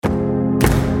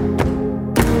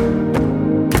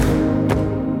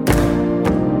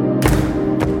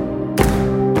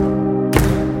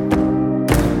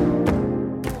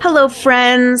Hello,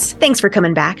 friends. Thanks for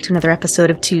coming back to another episode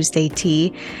of Tuesday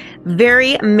Tea.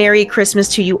 Very Merry Christmas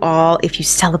to you all if you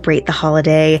celebrate the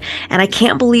holiday. And I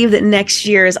can't believe that next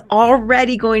year is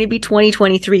already going to be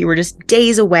 2023. We're just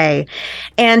days away.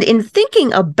 And in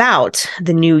thinking about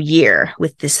the new year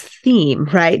with this theme,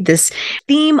 right? This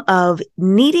theme of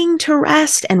needing to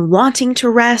rest and wanting to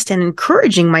rest and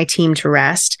encouraging my team to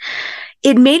rest,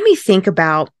 it made me think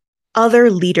about other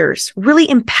leaders, really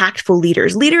impactful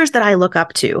leaders that I look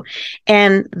up to,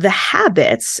 and the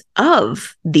habits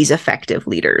of these effective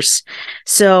leaders.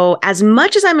 So as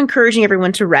much as I'm encouraging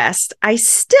everyone to rest, I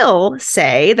still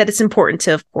say that it's important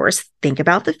to, of course, think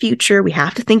about the future. We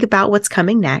have to think about what's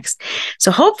coming next. So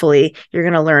hopefully you're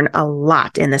going to learn a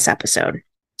lot in this episode.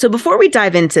 So before we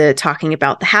dive into talking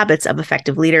about the habits of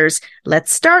effective leaders,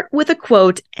 let's start with a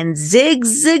quote, and Zig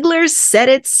Ziglar said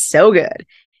it so good.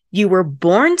 You were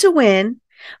born to win,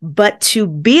 but to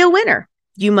be a winner,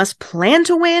 you must plan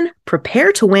to win,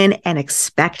 prepare to win, and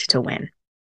expect to win.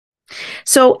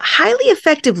 So highly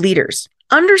effective leaders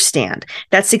understand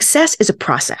that success is a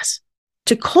process.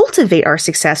 To cultivate our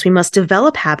success, we must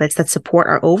develop habits that support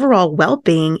our overall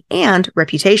well-being and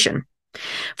reputation.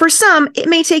 For some, it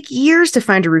may take years to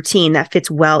find a routine that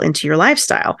fits well into your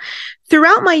lifestyle.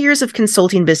 Throughout my years of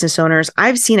consulting business owners,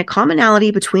 I've seen a commonality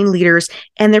between leaders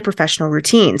and their professional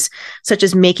routines, such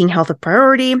as making health a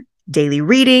priority, daily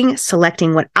reading,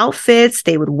 selecting what outfits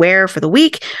they would wear for the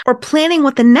week, or planning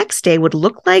what the next day would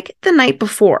look like the night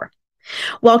before.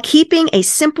 While keeping a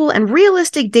simple and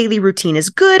realistic daily routine is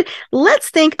good, let's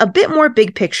think a bit more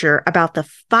big picture about the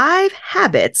 5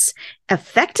 habits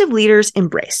effective leaders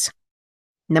embrace.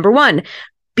 Number 1,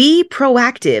 be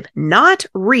proactive, not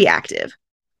reactive.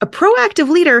 A proactive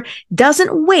leader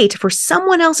doesn't wait for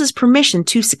someone else's permission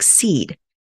to succeed.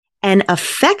 An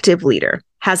effective leader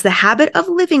has the habit of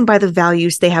living by the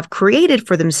values they have created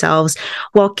for themselves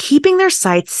while keeping their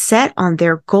sights set on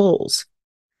their goals.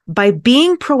 By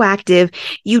being proactive,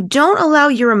 you don't allow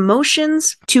your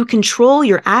emotions to control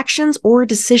your actions or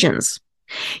decisions.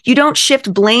 You don't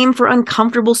shift blame for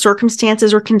uncomfortable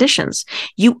circumstances or conditions.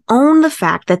 You own the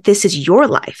fact that this is your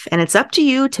life, and it's up to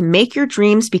you to make your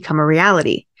dreams become a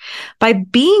reality. By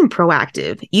being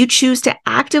proactive, you choose to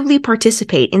actively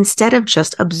participate instead of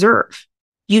just observe.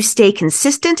 You stay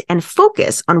consistent and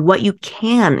focus on what you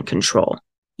can control.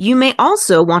 You may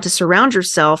also want to surround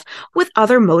yourself with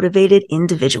other motivated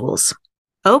individuals.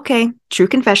 Okay, true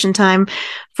confession time.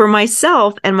 For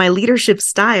myself and my leadership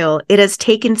style, it has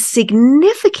taken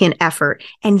significant effort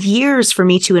and years for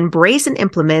me to embrace and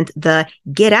implement the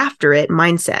get after it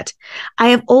mindset. I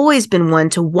have always been one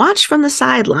to watch from the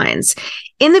sidelines.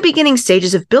 In the beginning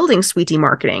stages of building Sweetie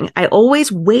Marketing, I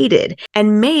always waited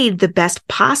and made the best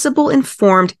possible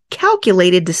informed,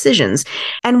 calculated decisions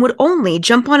and would only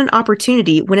jump on an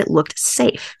opportunity when it looked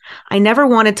safe. I never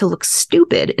wanted to look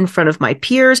stupid in front of my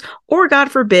peers or, God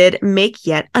forbid, make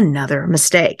yet another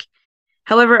mistake.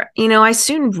 However, I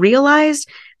soon realized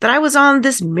that I was on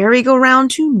this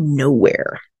merry-go-round to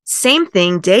nowhere. Same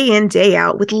thing day in, day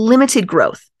out with limited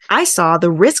growth. I saw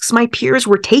the risks my peers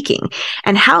were taking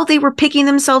and how they were picking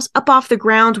themselves up off the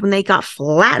ground when they got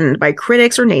flattened by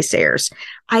critics or naysayers.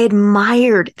 I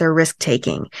admired their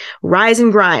risk-taking, rise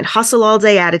and grind, hustle all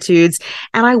day attitudes,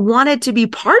 and I wanted to be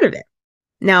part of it.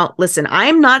 Now, listen,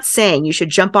 I'm not saying you should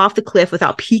jump off the cliff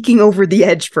without peeking over the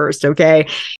edge first, okay?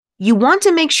 You want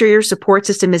to make sure your support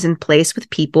system is in place with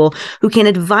people who can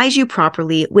advise you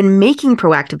properly when making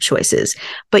proactive choices,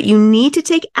 but you need to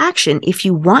take action if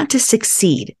you want to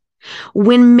succeed.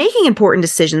 When making important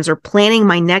decisions or planning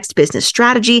my next business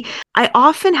strategy, I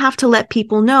often have to let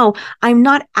people know I'm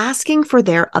not asking for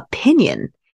their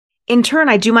opinion. In turn,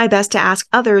 I do my best to ask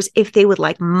others if they would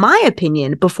like my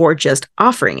opinion before just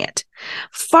offering it.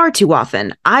 Far too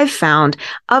often, I've found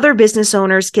other business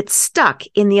owners get stuck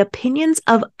in the opinions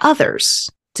of others.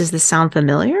 Does this sound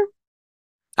familiar?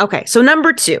 Okay, so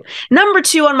number two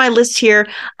on my list here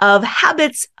of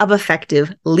habits of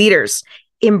effective leaders.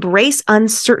 Embrace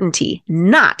uncertainty,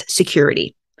 not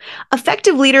security.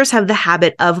 Effective leaders have the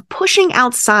habit of pushing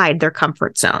outside their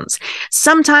comfort zones.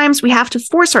 Sometimes we have to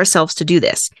force ourselves to do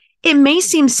this. It may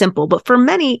seem simple, but for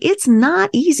many, it's not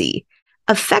easy.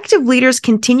 Effective leaders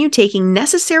continue taking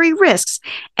necessary risks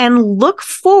and look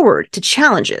forward to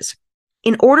challenges.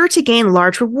 In order to gain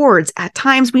large rewards, at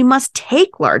times we must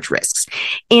take large risks.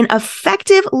 An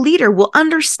effective leader will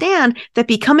understand that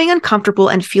becoming uncomfortable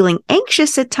and feeling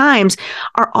anxious at times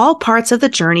are all parts of the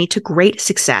journey to great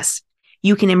success.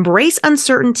 You can embrace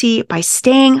uncertainty by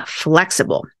staying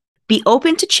flexible. Be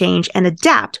open to change and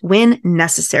adapt when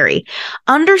necessary.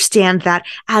 Understand that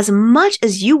as much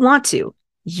as you want to,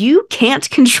 You can't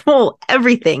control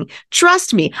everything.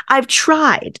 Trust me, I've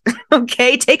tried.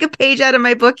 Okay, take a page out of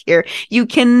my book here. You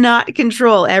cannot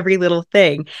control every little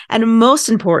thing. And most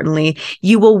importantly,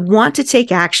 you will want to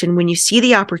take action when you see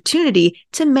the opportunity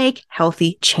to make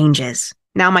healthy changes.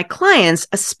 Now, my clients,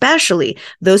 especially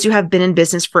those who have been in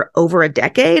business for over a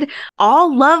decade,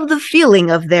 all love the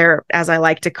feeling of their, as I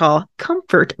like to call,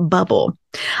 comfort bubble.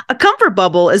 A comfort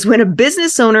bubble is when a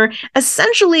business owner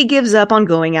essentially gives up on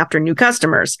going after new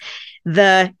customers.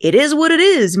 The "it is what it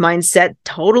is" mindset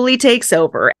totally takes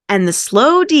over, and the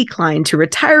slow decline to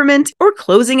retirement or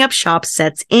closing up shop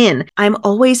sets in. I'm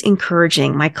always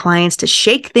encouraging my clients to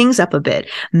shake things up a bit,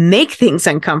 make things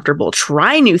uncomfortable,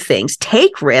 try new things,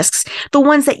 take risks, the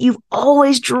ones that you've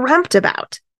always dreamt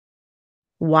about.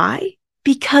 Why?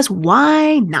 Because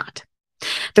why not?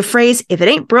 The phrase, "if it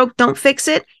ain't broke, don't fix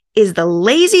it," is the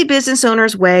lazy business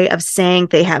owner's way of saying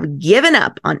they have given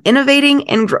up on innovating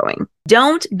and growing.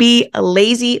 Don't be a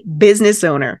lazy business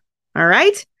owner. All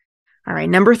right? All right.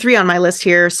 Number 3 on my list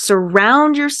here,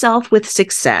 surround yourself with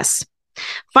success.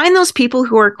 Find those people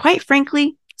who are, quite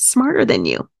frankly, smarter than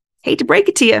you. Hate to break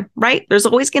it to you, right? There's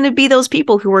always going to be those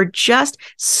people who are just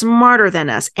smarter than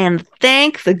us, and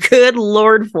thank the good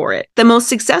Lord for it. The most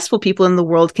successful people in the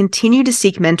world continue to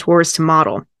seek mentors to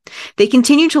model. They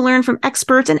continue to learn from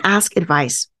experts and ask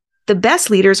advice. The best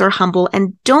leaders are humble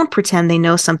and don't pretend they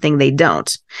know something they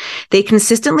don't. They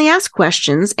consistently ask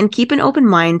questions and keep an open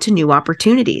mind to new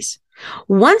opportunities.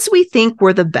 Once we think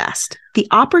we're the best, the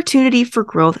opportunity for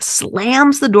growth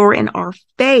slams the door in our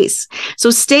face. So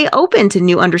stay open to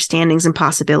new understandings and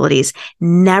possibilities.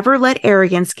 Never let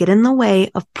arrogance get in the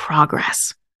way of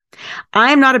progress.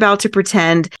 I'm not about to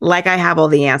pretend like I have all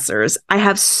the answers. I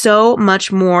have so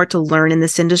much more to learn in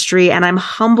this industry, and I'm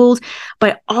humbled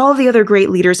by all the other great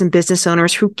leaders and business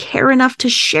owners who care enough to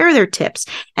share their tips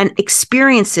and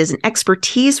experiences and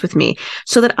expertise with me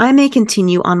so that I may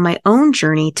continue on my own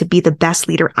journey to be the best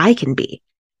leader I can be,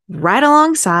 right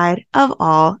alongside of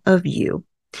all of you.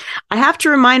 I have to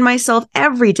remind myself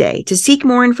every day to seek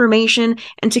more information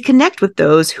and to connect with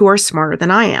those who are smarter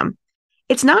than I am.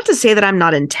 It's not to say that I'm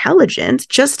not intelligent,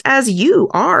 just as you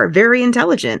are very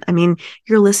intelligent. I mean,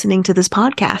 you're listening to this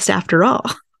podcast after all.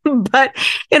 But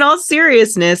in all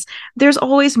seriousness, there's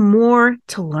always more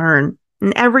to learn.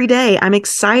 And every day I'm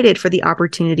excited for the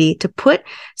opportunity to put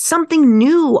something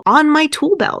new on my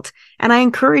tool belt. And I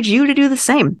encourage you to do the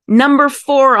same. Number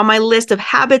 4 on my list of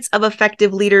habits of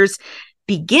effective leaders,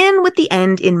 begin with the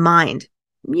end in mind.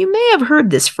 You may have heard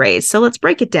this phrase, so let's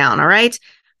break it down, all right?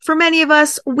 For many of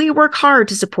us, we work hard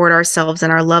to support ourselves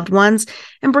and our loved ones,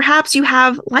 and perhaps you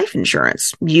have life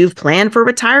insurance. You've planned for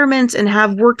retirement and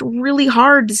have worked really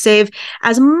hard to save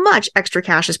as much extra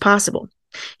cash as possible.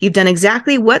 You've done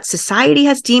exactly what society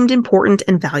has deemed important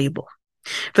and valuable.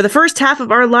 For the first half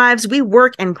of our lives, we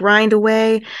work and grind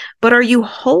away, but are you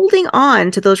holding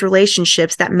on to those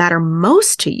relationships that matter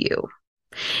most to you?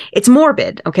 It's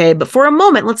morbid, okay? But for a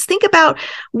moment, let's think about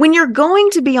when you're going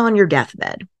to be on your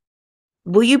deathbed.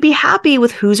 Will you be happy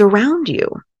with who's around you?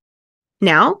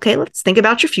 Now, okay, let's think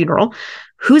about your funeral.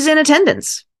 Who's in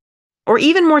attendance? Or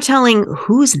even more telling,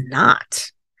 who's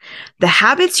not? The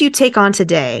habits you take on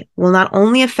today will not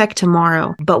only affect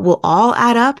tomorrow, but will all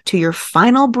add up to your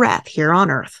final breath here on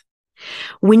earth.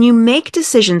 When you make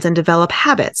decisions and develop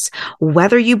habits,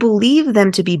 whether you believe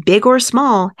them to be big or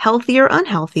small, healthy or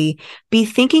unhealthy, be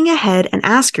thinking ahead and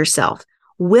ask yourself,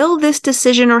 will this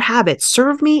decision or habit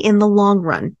serve me in the long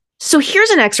run? So here's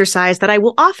an exercise that I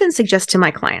will often suggest to my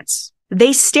clients.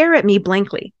 They stare at me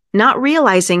blankly, not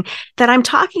realizing that I'm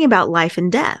talking about life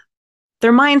and death.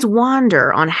 Their minds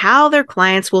wander on how their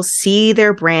clients will see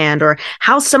their brand or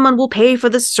how someone will pay for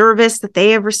the service that they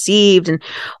have received. And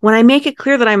when I make it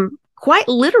clear that I'm quite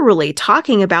literally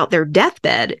talking about their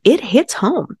deathbed, it hits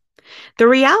home. The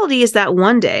reality is that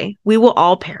one day we will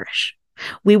all perish.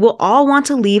 We will all want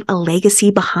to leave a legacy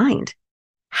behind.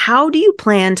 How do you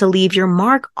plan to leave your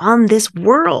mark on this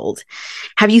world?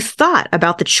 Have you thought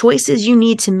about the choices you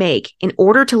need to make in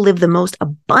order to live the most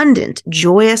abundant,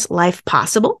 joyous life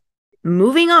possible?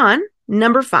 Moving on,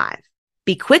 number 5,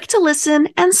 be quick to listen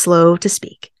and slow to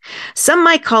speak. Some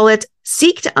might call it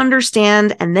seek to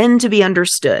understand and then to be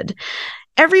understood.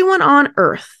 Everyone on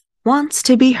earth wants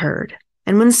to be heard.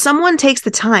 And when someone takes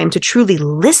the time to truly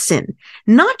listen,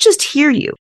 not just hear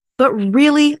you, but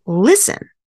really listen,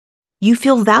 you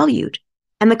feel valued,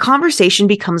 and the conversation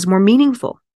becomes more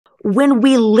meaningful. When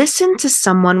we listen to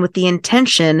someone with the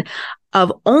intention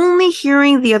of only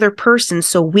hearing the other person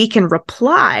so we can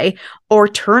reply or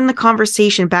turn the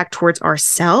conversation back towards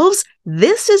ourselves,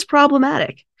 this is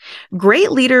problematic.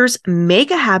 Great leaders make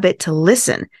a habit to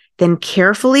listen. then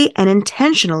carefully and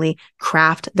intentionally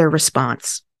craft their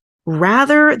response.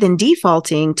 Rather than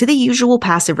defaulting to the usual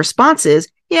passive responses,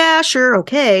 yeah, sure,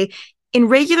 okay, in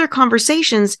regular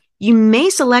conversations, you may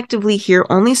selectively hear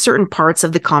only certain parts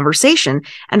of the conversation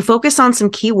and focus on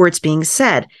some keywords being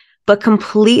said, but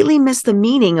completely miss the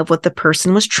meaning of what the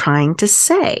person was trying to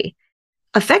say.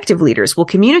 Effective leaders will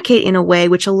communicate in a way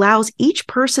which allows each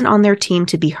person on their team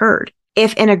to be heard.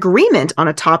 If an agreement on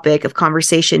a topic of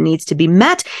conversation needs to be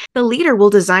met, the leader will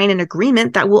design an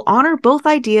agreement that will honor both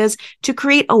ideas to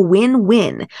create a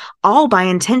win-win, all by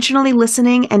intentionally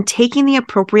listening and taking the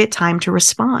appropriate time to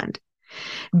respond.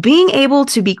 Being able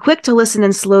to be quick to listen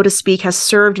and slow to speak has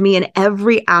served me in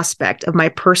every aspect of my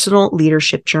personal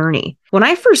leadership journey. When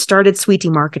I first started Sweet Tea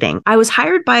Marketing, I was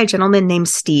hired by a gentleman named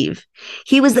Steve.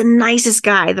 He was the nicest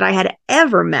guy that I had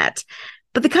ever met,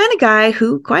 but the kind of guy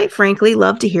who, quite frankly,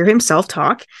 loved to hear himself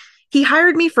talk. He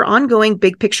hired me for ongoing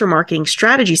big picture marketing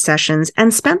strategy sessions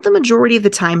and spent the majority of the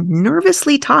time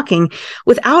nervously talking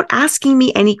without asking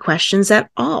me any questions at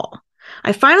all.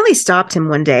 I finally stopped him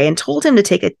one day and told him to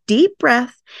take a deep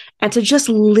breath and to just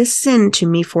listen to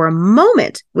me for a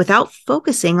moment without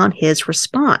focusing on his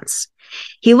response.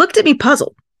 He looked at me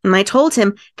puzzled, and I told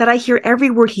him that I hear every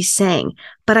word he's saying,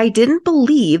 but I didn't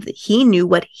believe that he knew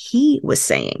what he was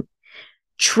saying.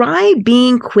 Try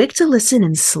being quick to listen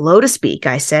and slow to speak,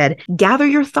 I said. Gather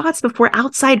your thoughts before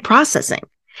outside processing.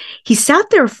 He sat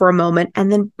there for a moment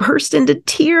and then burst into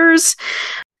tears.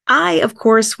 I, of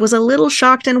course, was a little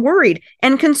shocked and worried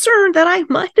and concerned that I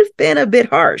might have been a bit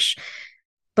harsh.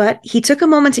 But he took a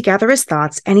moment to gather his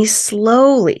thoughts and he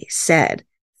slowly said,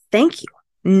 "Thank you.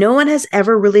 No one has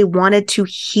ever really wanted to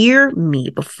hear me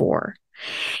before."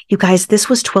 You guys, this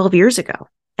was 12 years ago,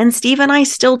 and Steve and I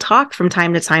still talk from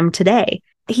time to time today.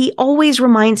 He always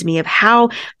reminds me of how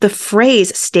the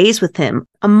phrase stays with him,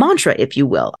 a mantra, if you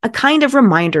will, a kind of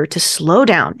reminder to slow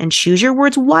down and choose your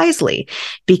words wisely,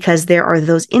 because there are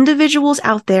those individuals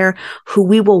out there who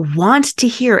we will want to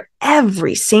hear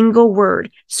every single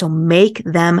word, so make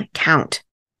them count.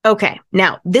 Okay,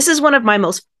 now this is one of my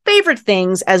most favorite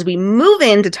things as we move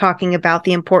into talking about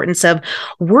the importance of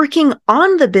working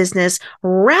on the business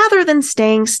rather than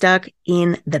staying stuck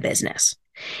in the business.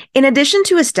 In addition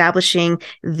to establishing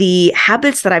the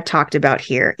habits that I've talked about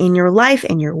here in your life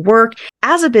and your work,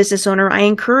 as a business owner, I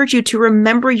encourage you to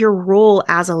remember your role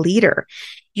as a leader.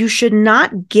 You should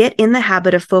not get in the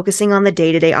habit of focusing on the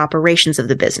day-to-day operations of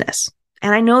the business.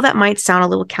 And I know that might sound a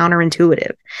little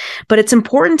counterintuitive, but it's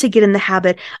important to get in the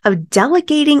habit of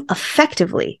delegating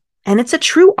effectively. And it's a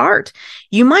true art.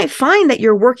 You might find that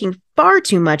you're working far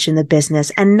too much in the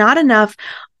business and not enough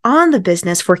on the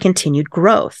business for continued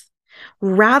growth.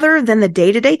 Rather than the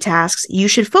day-to-day tasks, you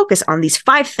should focus on these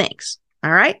 5 things.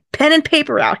 All right? Pen and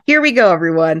paper out. Here we go,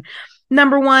 everyone.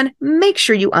 Number 1, make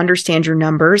sure you understand your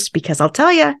numbers, because I'll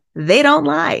tell you, they don't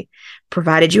lie,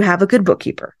 provided you have a good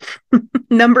bookkeeper.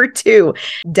 Number 2,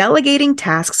 delegating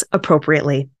tasks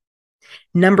appropriately.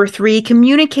 Number 3,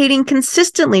 communicating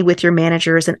consistently with your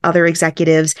managers and other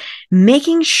executives,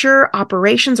 making sure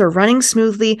operations are running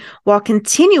smoothly while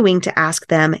continuing to ask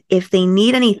them if they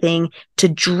need anything to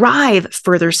drive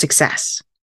further success.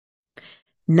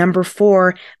 Number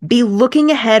 4, be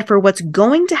looking ahead for what's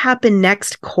going to happen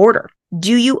next quarter.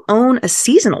 Do you own a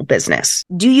seasonal business?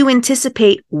 Do you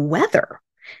anticipate weather?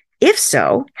 If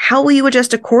so, how will you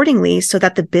adjust accordingly so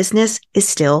that the business is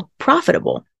still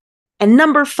profitable? And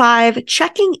number 5,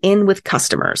 checking in with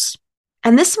customers.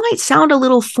 And this might sound a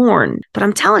little foreign, but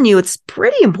I'm telling you, it's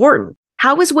pretty important.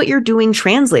 How is what you're doing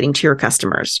translating to your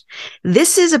customers?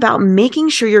 This is about making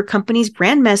sure your company's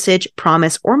brand message,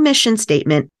 promise, or mission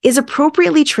statement is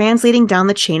appropriately translating down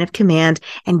the chain of command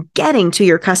and getting to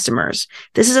your customers.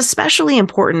 This is especially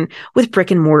important with brick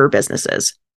and mortar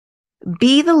businesses.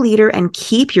 Be the leader and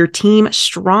keep your team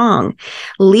strong.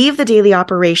 Leave the daily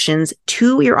operations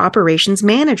to your operations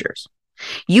managers.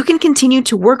 You can continue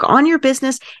to work on your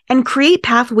business and create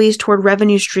pathways toward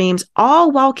revenue streams,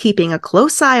 all while keeping a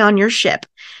close eye on your ship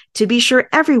to be sure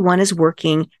everyone is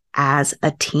working as a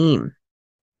team.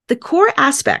 The core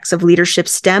aspects of leadership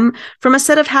stem from a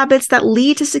set of habits that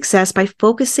lead to success by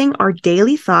focusing our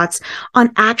daily thoughts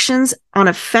on actions on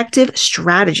effective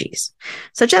strategies,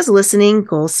 such as listening,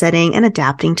 goal setting, and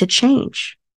adapting to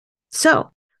change.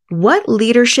 So, what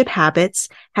leadership habits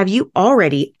have you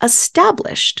already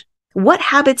established? What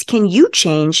habits can you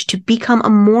change to become a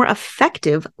more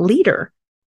effective leader?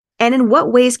 And in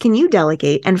what ways can you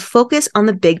delegate and focus on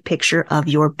the big picture of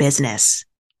your business?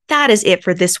 that is it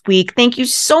for this week. Thank you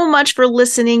so much for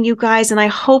listening, you guys. And I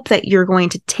hope that you're going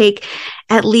to take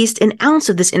at least an ounce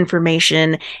of this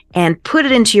information and put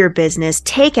it into your business.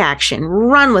 Take action,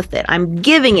 run with it. I'm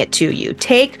giving it to you.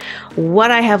 Take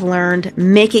what I have learned,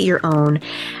 make it your own.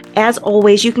 As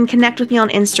always, you can connect with me on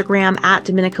Instagram at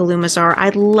Dominica Lumazar.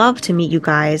 I'd love to meet you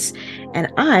guys,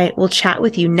 and I will chat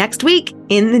with you next week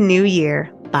in the new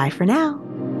year. Bye for now.